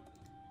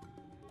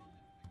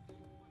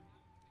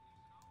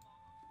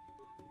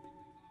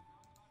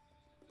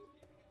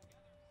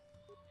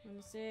 One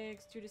to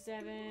 6, 2 to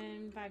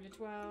 7, 5 to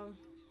 12.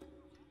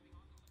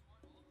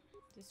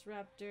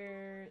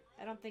 Disruptor.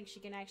 I don't think she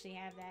can actually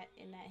have that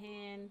in that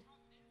hand.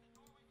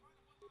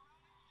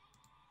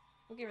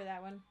 We'll give her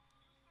that one.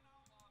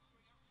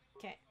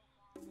 Okay.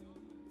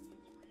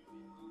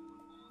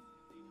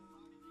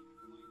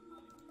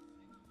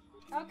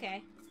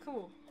 Okay,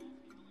 cool.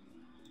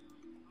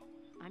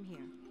 I'm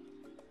here.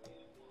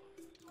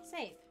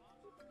 Save.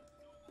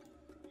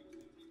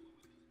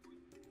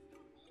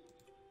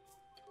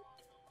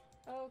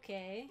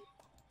 Okay.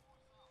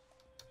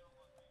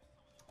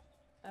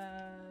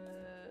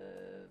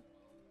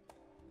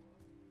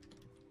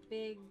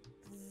 Big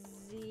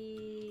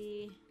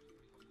Z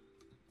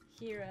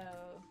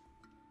hero.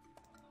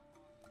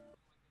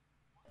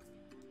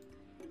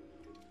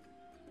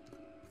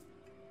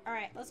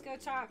 Alright, let's go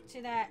talk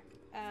to that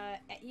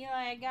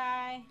Eli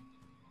guy.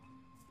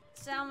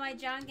 Sell my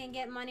junk and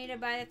get money to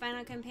buy the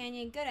final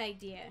companion. Good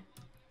idea.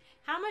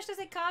 How much does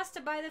it cost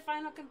to buy the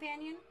final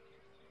companion?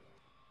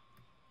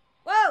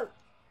 Whoa!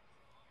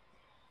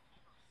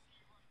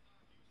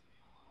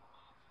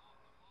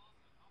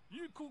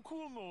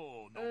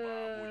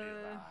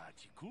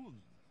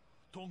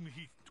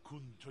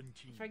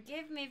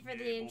 Forgive me for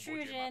the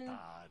intrusion.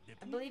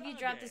 I believe you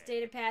dropped this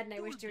data pad and I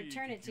wish to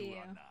return it to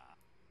you.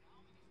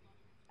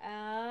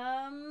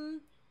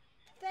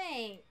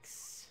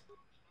 Thanks.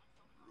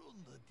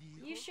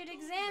 You should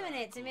examine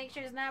it to make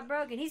sure it's not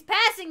broken. He's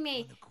passing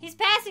me! He's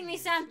passing me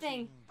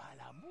something!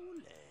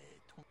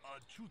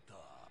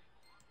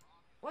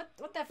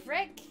 What the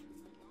frick?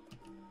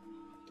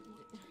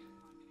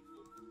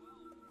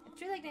 A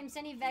true like named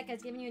Senny Vec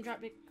has given you a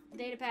drop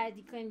data pad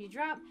you claimed you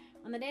dropped.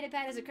 On the data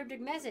pad is a cryptic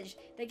message.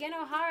 The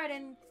Geno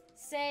Haradan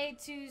say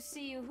to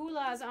see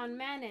hulas on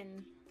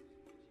Manin.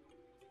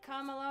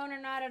 Come alone or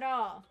not at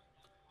all.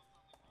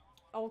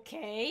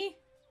 Okay.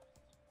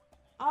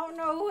 I don't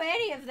know who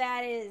any of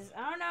that is.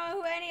 I don't know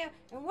who any of...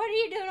 And what are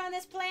you doing on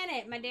this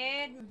planet, my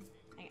dude?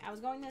 I was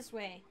going this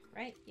way,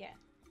 right? Yeah.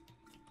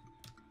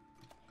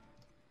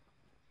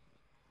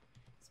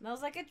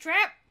 Smells like a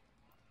trap.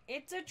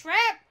 It's a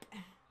trap.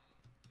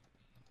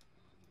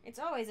 It's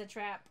always a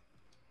trap.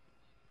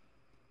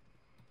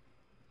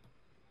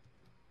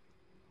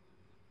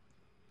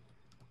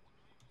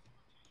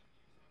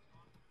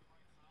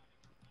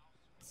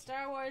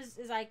 Star Wars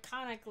is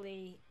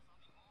iconically...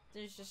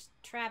 There's just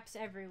traps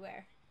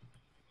everywhere.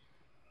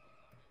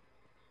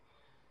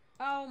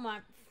 Oh my...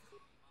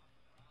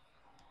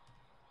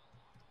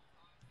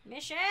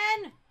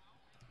 Mission!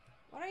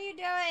 What are you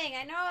doing?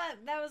 I know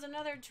that was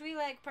another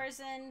Twi'lek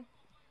person.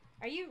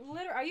 Are you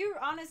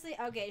honestly...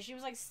 Okay, she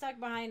was like stuck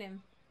behind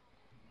him.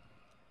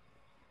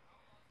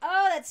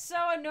 Oh, that's so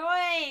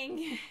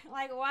annoying!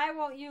 Like, why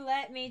won't you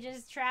let me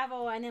just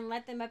travel and then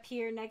let them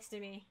appear next to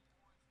me?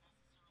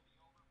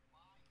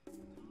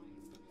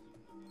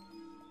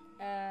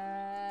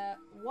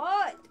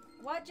 What?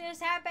 What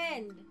just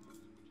happened?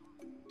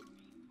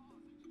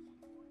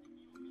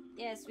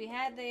 Yes, we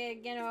had the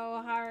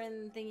Geno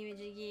Haran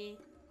thingy-majiggy.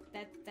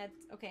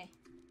 That's okay.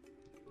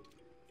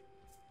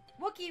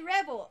 Wookiee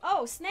Rebel!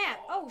 Oh, snap!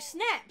 Oh,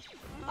 snap!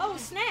 Oh,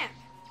 snap!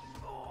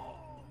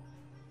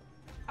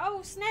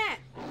 Oh, snap!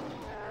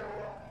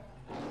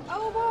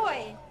 Oh,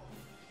 boy!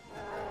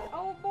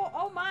 Oh, boy!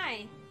 Oh,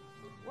 my!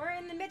 We're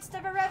in the midst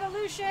of a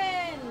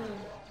revolution!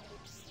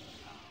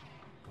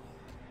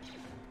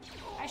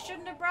 I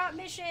shouldn't have brought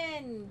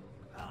mission!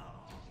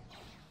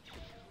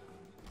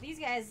 These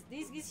guys,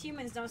 these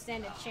humans don't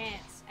stand a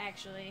chance,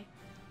 actually.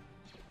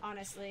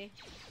 Honestly.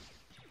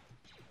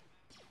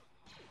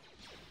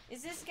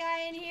 Is this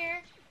guy in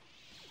here?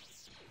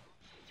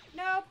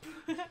 Nope.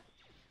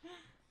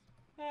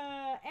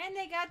 And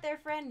they got their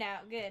friend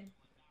out. Good.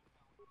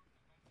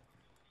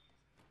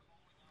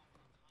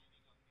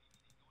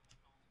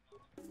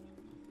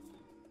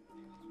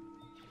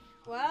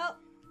 Well.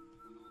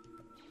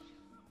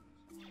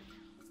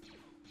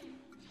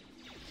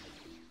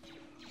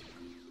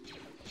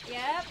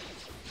 Yep.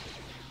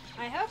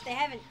 I hope they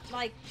haven't,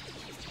 like,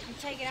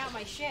 taken out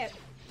my ship.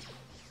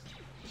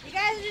 You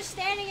guys are just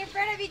standing in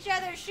front of each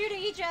other,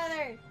 shooting each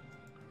other.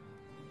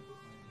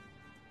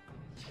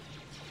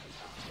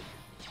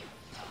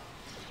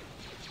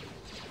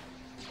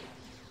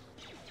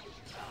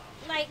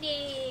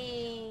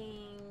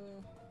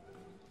 Lightning!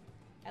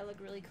 I look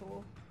really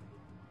cool.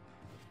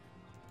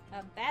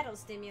 A battle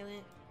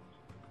stimulant.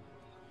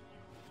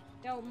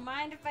 Don't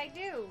mind if I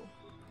do.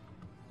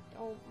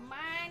 Don't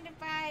mind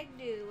if I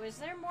do. Is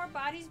there more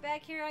bodies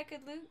back here I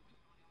could loot?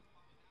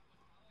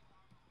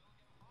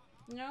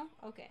 No?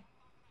 Okay.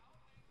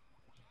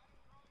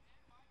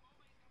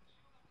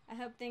 I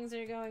hope things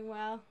are going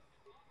well.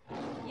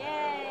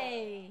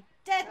 Yay!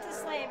 Death to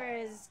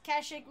slavers!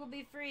 Kashyyyk will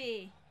be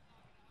free.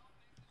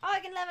 Oh, I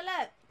can level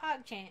up!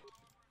 PogChamp.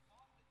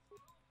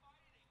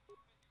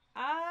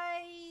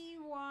 I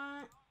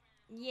want...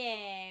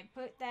 Yeah,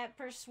 put that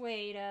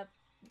persuade up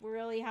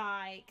really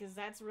high, because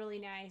that's really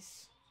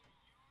nice.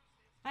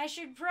 I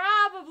should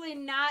probably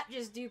not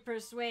just do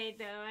persuade,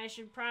 though. I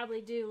should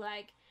probably do,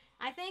 like...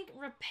 I think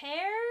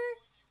repair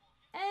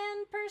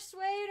and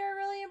persuade are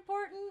really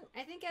important.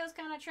 I think I was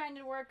kind of trying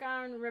to work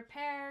on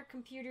repair,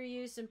 computer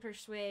use, and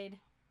persuade.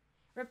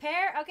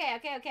 Repair? Okay.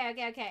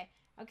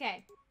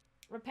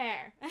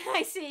 Repair.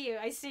 I see you.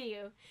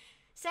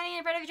 Standing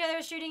in front of each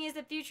other shooting is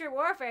the future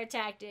warfare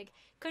tactic.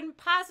 Couldn't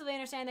possibly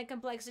understand the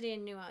complexity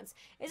and nuance.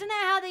 Isn't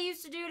that how they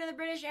used to do it in the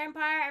British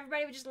Empire?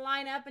 Everybody would just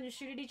line up and just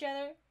shoot at each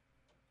other?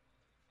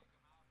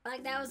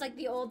 Like, that was like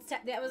the old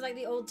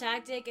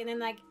tactic, and then,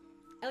 like,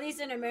 at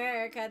least in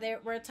America, they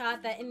were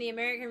taught that in the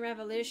American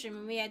Revolution,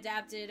 when we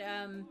adapted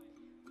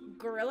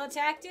guerrilla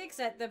tactics,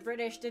 that the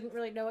British didn't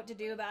really know what to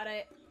do about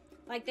it.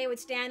 Like, they would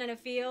stand in a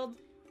field,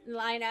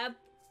 line up,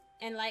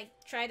 and, like,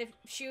 try to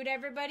shoot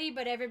everybody,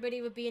 but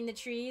everybody would be in the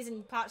trees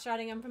and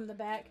pot-shotting them from the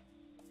back.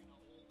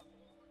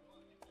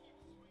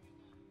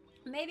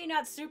 Maybe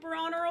not super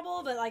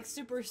honorable, but, like,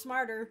 super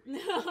smarter.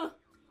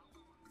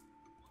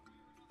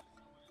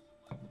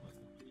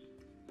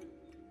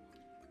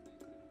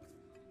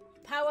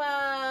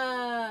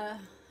 Power!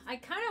 I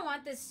kind of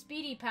want this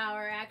speedy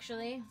power,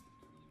 actually.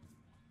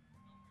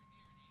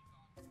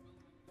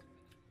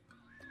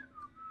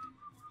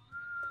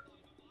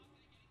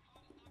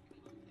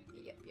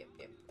 Yep.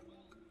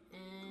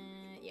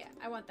 Yeah,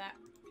 I want that.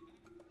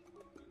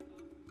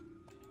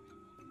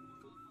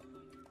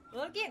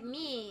 Look at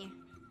me.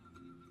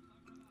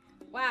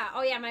 Wow.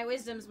 Oh yeah, my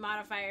wisdom's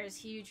modifier is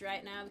huge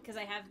right now because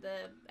I have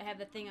the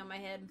thing on my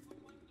head.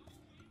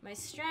 My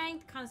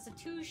strength,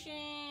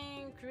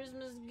 constitution,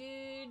 charisma's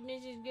good,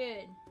 this is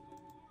good.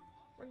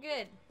 We're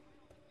good.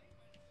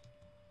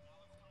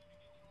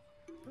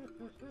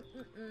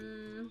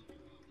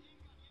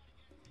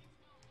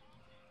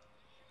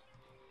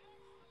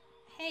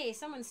 Hey,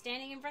 someone's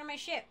standing in front of my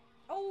ship.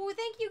 Oh,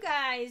 thank you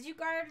guys. You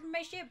guarded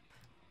my ship.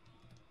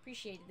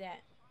 Appreciate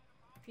that.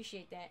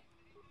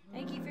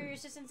 Thank you for your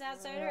assistance,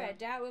 outsider. I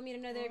doubt we'll meet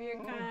another of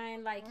your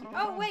kind like you.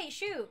 Oh, wait,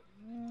 shoot.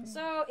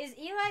 So, is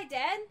Eli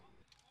dead?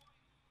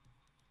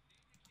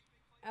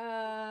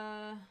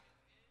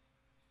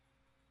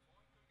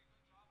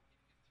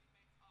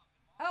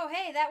 Oh,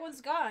 hey, that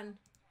one's gone.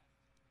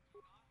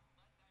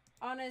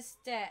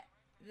 Honest debt.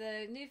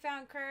 The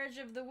newfound courage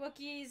of the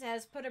Wookiees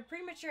has put a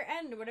premature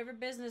end to whatever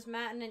business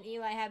Matten and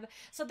Eli had.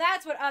 So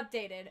that's what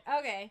updated.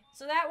 Okay,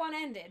 so that one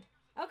ended.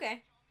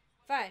 Okay,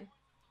 fine.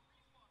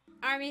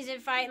 Armies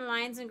that fight in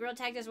lines and guerrilla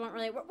tactics won't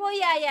really work. Well,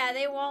 yeah,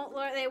 they won't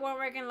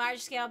work in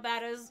large-scale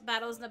battles,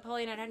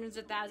 Napoleon had hundreds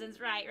of thousands.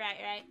 Right.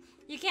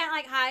 You can't,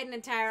 like, hide an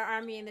entire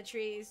army in the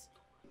trees.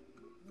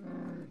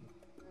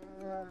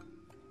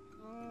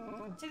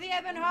 To the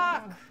Ebon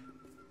Hawk!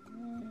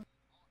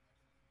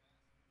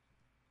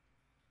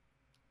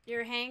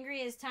 You're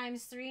hangry is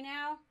 ×3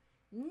 now?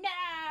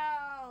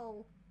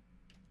 No!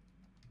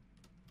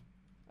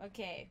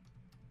 Okay.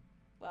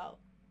 Well.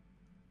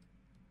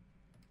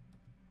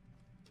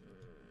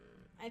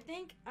 I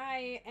think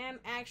I am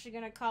actually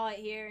going to call it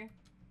here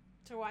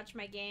to watch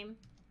my game.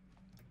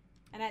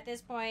 And at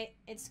this point,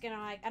 it's going to,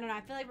 like, I don't know,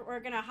 I feel like we're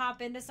going to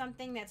hop into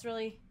something that's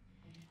really...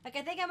 Like,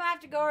 I think I'm going to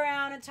have to go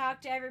around and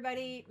talk to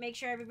everybody, make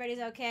sure everybody's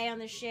okay on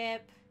the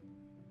ship.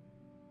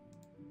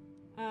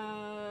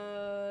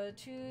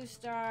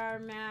 2-star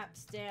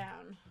maps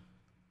down.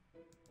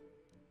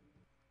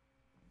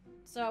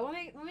 So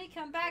when we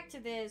come back to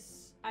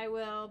this, I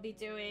will be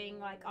doing,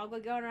 like, I'll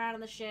be going around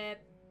on the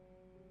ship,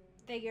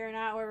 figuring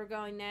out where we're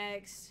going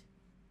next.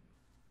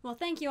 Well,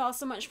 thank you all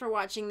so much for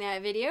watching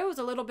that video. It was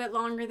a little bit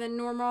longer than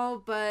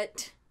normal,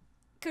 but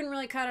couldn't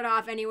really cut it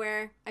off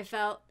anywhere. I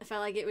felt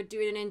like it would do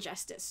it an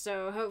injustice.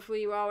 So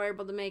hopefully you all were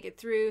able to make it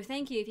through.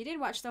 Thank you if you did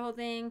watch the whole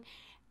thing,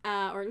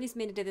 or at least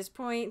made it to this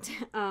point.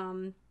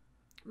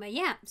 But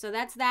yeah, so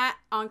that's that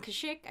on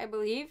Kashyyyk, I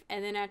believe.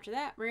 And then after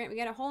that, we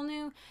got a whole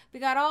new, we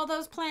got all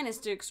those planets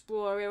to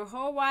explore. We have a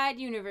whole wide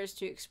universe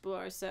to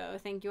explore. So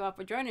thank you all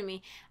for joining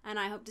me, and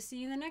I hope to see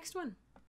you in the next one.